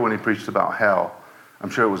 I'm sure when he preached about hell, I'm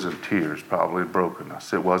sure it was in tears, probably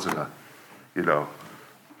brokenness. It wasn't and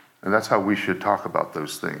that's how we should talk about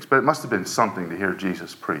those things. But it must have been something to hear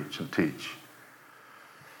Jesus preach and teach.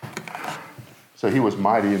 So he was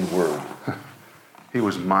mighty in word. He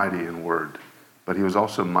was mighty in word. But he was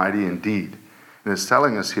also mighty in deed. And it's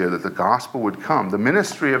telling us here that the gospel would come. The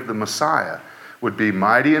ministry of the Messiah would be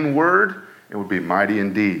mighty in word, it would be mighty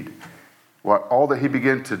in deed. All that he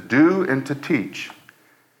began to do and to teach,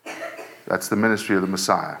 that's the ministry of the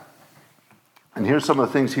Messiah. And here's some of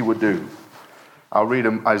the things he would do. I'll read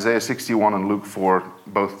them, Isaiah 61 and Luke 4,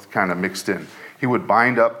 both kind of mixed in. He would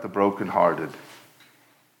bind up the brokenhearted.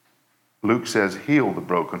 Luke says, heal the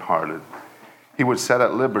brokenhearted. He would set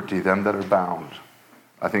at liberty them that are bound.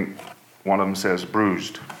 I think one of them says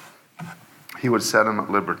bruised. He would set them at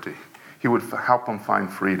liberty. He would help them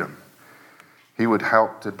find freedom. He would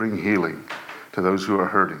help to bring healing to those who are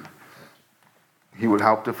hurting. He would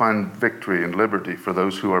help to find victory and liberty for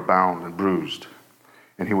those who are bound and bruised.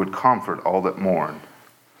 And he would comfort all that mourn.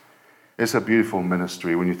 It's a beautiful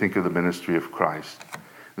ministry when you think of the ministry of Christ,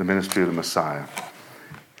 the ministry of the Messiah.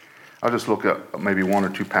 I'll just look at maybe one or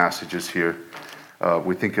two passages here.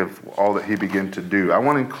 We think of all that he began to do. I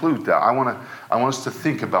want to include that. I want us to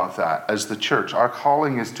think about that as the church. Our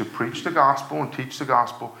calling is to preach the gospel and teach the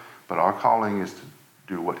gospel, but our calling is to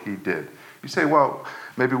do what he did. You say, well,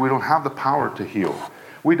 maybe we don't have the power to heal.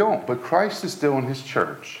 We don't, but Christ is still in his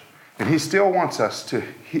church. And he still wants us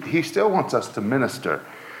to minister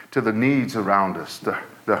to the needs around us, the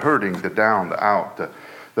hurting, the down, the out,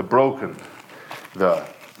 the broken,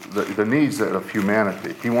 the needs of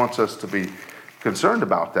humanity. He wants us to be concerned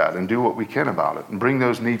about that and do what we can about it and bring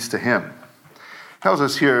those needs to him. It tells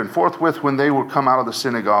us here, and forthwith when they were come out of the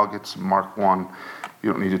synagogue, it's Mark 1,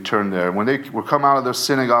 you don't need to turn there. When they were come out of the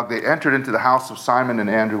synagogue, they entered into the house of Simon and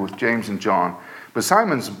Andrew with James and John. But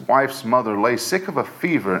Simon's wife's mother lay sick of a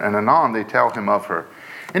fever, and anon they tell him of her.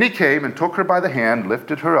 And he came and took her by the hand,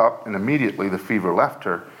 lifted her up, and immediately the fever left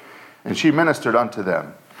her, and she ministered unto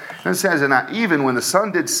them. And it says, and even when the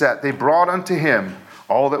sun did set, they brought unto him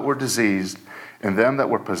all that were diseased, and them that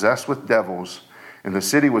were possessed with devils. And the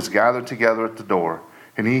city was gathered together at the door.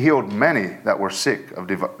 And he healed many that were sick of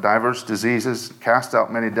divers diseases, cast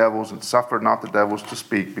out many devils, and suffered not the devils to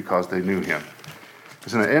speak, because they knew him.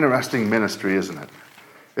 It's an interesting ministry, isn't it?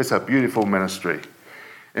 It's a beautiful ministry.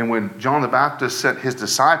 And when John the Baptist sent his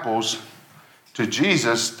disciples to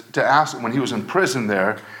Jesus to ask him, when he was in prison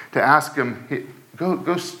there, to ask him,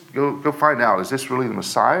 go find out, is this really the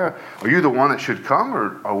Messiah? Are you the one that should come,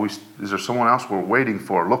 or is there someone else we're waiting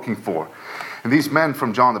for, looking for? And these men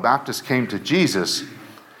from John the Baptist came to Jesus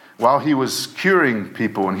while he was curing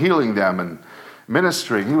people and healing them and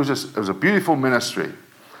ministering. It was a beautiful ministry.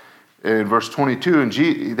 In verse 22, and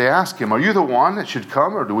they ask him, are you the one that should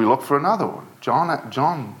come, or do we look for another one?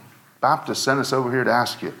 John Baptist sent us over here to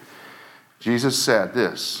ask you. Jesus said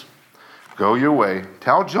this, go your way,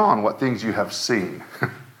 tell John what things you have seen.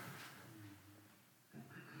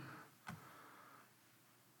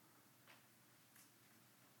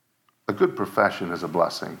 A good profession is a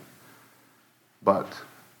blessing, but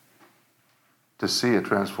to see a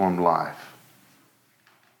transformed life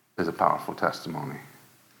is a powerful testimony.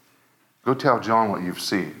 Go tell John what you've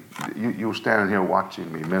seen. You were standing here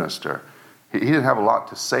watching me minister. He didn't have a lot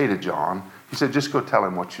to say to John. He said, just go tell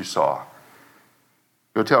him what you saw.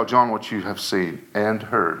 Go tell John what you have seen and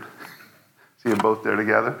heard. See them both there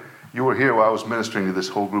together? You were here while I was ministering to this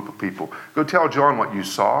whole group of people. Go tell John what you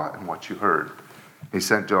saw and what you heard. He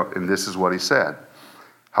sent John, and this is what he said.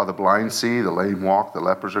 How the blind see, the lame walk, the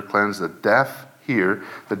lepers are cleansed, the deaf hear,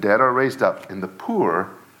 the dead are raised up, and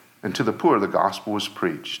to the poor the gospel is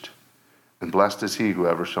preached. And blessed is he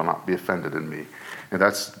whoever shall not be offended in me. And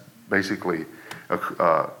that's basically,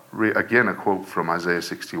 again, a quote from Isaiah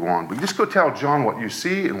 61. But just go tell John what you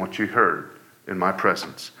see and what you heard in my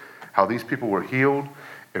presence. How these people were healed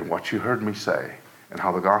and what you heard me say. And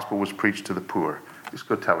how the gospel was preached to the poor. Just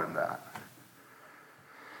go tell him that.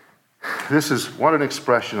 This is what an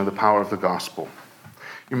expression of the power of the gospel.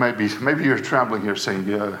 You maybe you're trembling here saying,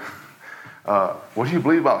 yeah, what do you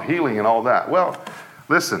believe about healing and all that? Well,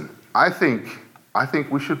 listen, I think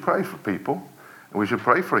we should pray for people, and we should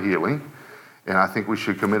pray for healing, and I think we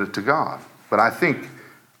should commit it to God. But I think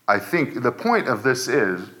the point of this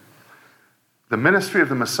is the ministry of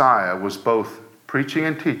the Messiah was both preaching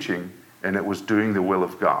and teaching, and it was doing the will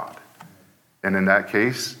of God. And in that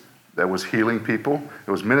case, that was healing people.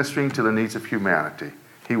 It was ministering to the needs of humanity.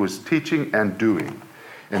 He was teaching and doing.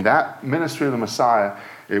 And that ministry of the Messiah,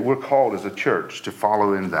 we're called as a church to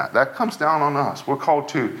follow in that. That comes down on us. We're called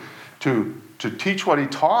to teach what he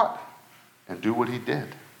taught and do what he did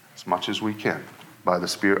as much as we can by the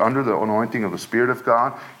Spirit, under the anointing of the Spirit of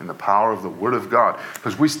God and the power of the Word of God.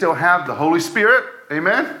 Because we still have the Holy Spirit.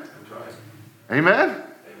 Amen? That's right. Amen? Amen?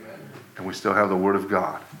 And we still have the Word of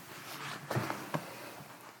God.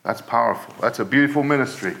 That's powerful. That's a beautiful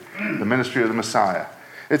ministry, the ministry of the Messiah.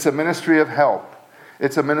 It's a ministry of help.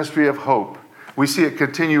 It's a ministry of hope. We see it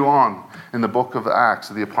continue on in the book of Acts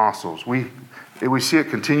of the Apostles. We see it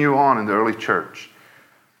continue on in the early church.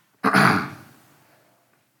 The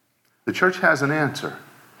church has an answer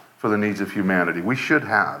for the needs of humanity. We should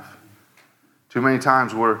have. Too many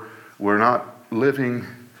times we're not living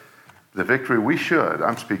the victory we should.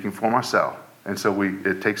 I'm speaking for myself. And so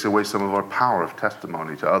it takes away some of our power of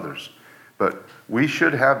testimony to others. But we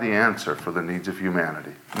should have the answer for the needs of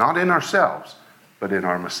humanity. Not in ourselves, but in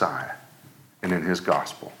our Messiah and in his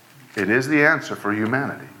gospel. It is the answer for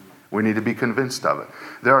humanity. We need to be convinced of it.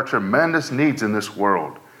 There are tremendous needs in this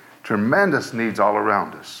world. Tremendous needs all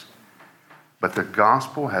around us. But the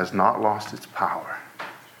gospel has not lost its power,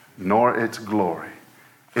 nor its glory.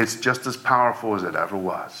 It's just as powerful as it ever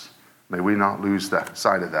was. May we not lose that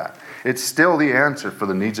sight of that. It's still the answer for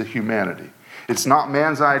the needs of humanity. It's not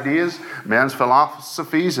man's ideas, man's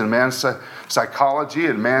philosophies, and man's psychology,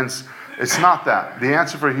 and it's not that. The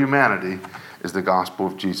answer for humanity is the gospel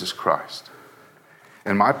of Jesus Christ.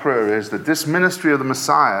 And my prayer is that this ministry of the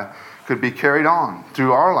Messiah could be carried on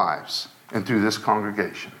through our lives and through this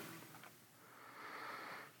congregation.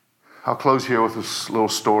 I'll close here with this little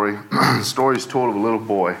story. The story is told of a little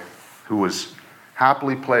boy who was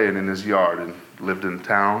happily playing in his yard and lived in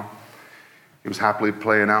town. He was happily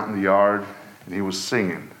playing out in the yard, and he was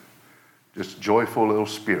singing. Just joyful little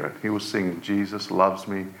spirit. He was singing, Jesus loves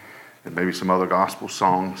me, and maybe some other gospel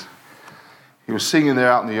songs. He was singing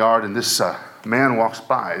there out in the yard, and this man walks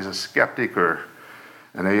by. He's a skeptic or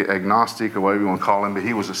an agnostic or whatever you want to call him, but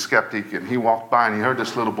he was a skeptic, and he walked by and he heard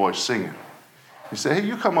this little boy singing. He said, hey,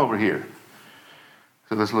 you come over here.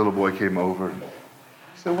 So this little boy came over. And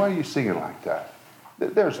he said, why are you singing like that?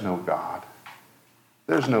 There's no God.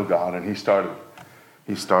 There's no God. And he started,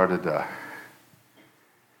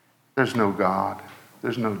 there's no God.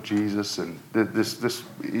 There's no Jesus. And he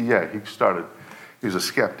was a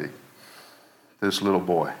skeptic, this little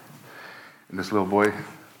boy. And this little boy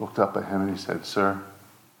looked up at him and he said, sir,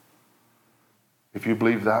 if you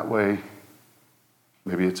believe that way,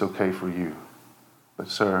 maybe it's okay for you. But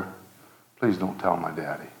sir, please don't tell my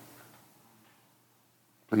daddy.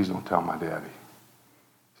 Please don't tell my daddy.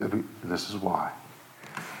 He said, this is why.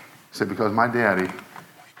 He said, because my daddy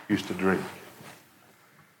used to drink.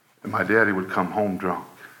 And my daddy would come home drunk.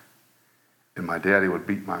 And my daddy would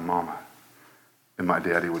beat my mama. And my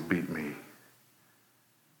daddy would beat me.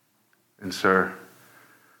 And sir,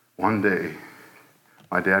 one day,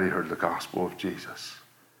 my daddy heard the gospel of Jesus.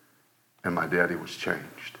 And my daddy was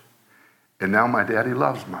changed. And now my daddy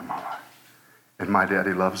loves my mama. And my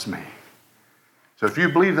daddy loves me. So if you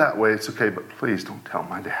believe that way, it's okay, but please don't tell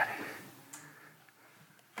my daddy.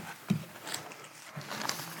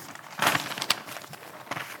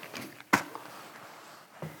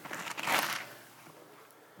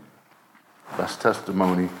 Best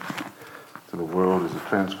testimony to the world is a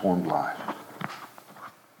transformed life.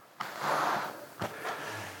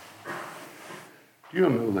 Do you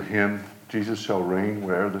know the hymn, Jesus Shall Reign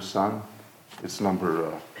Where'er the Sun? It's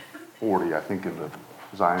number 40, I think, in the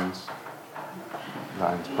Zion's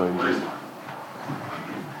praises.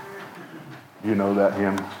 You know that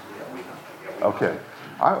hymn? Okay.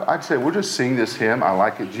 I'd say we'll just sing this hymn. I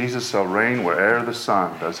like it. Jesus shall reign where'er the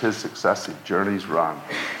sun does his successive journeys run.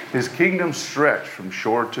 His kingdom stretch from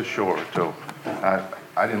shore to shore. Till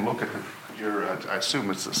I didn't look at I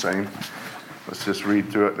assume it's the same. Let's just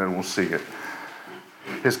read through it and then we'll sing it.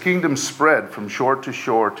 His kingdom spread from shore to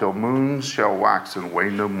shore till moons shall wax and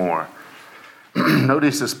wane no more.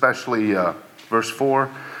 Notice especially verse 4.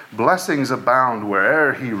 Blessings abound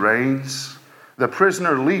where'er he reigns. The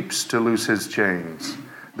prisoner leaps to loose his chains.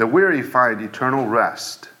 The weary find eternal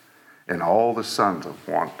rest. And all the sons of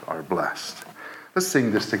want are blessed. Let's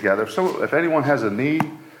sing this together. So if anyone has a need,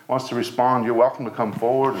 wants to respond, you're welcome to come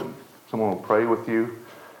forward and someone will pray with you.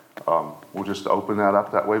 We'll just open that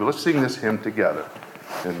up that way. But let's sing this hymn together.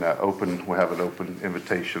 And we'll have an open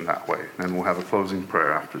invitation that way. And we'll have a closing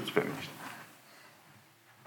prayer after it's finished.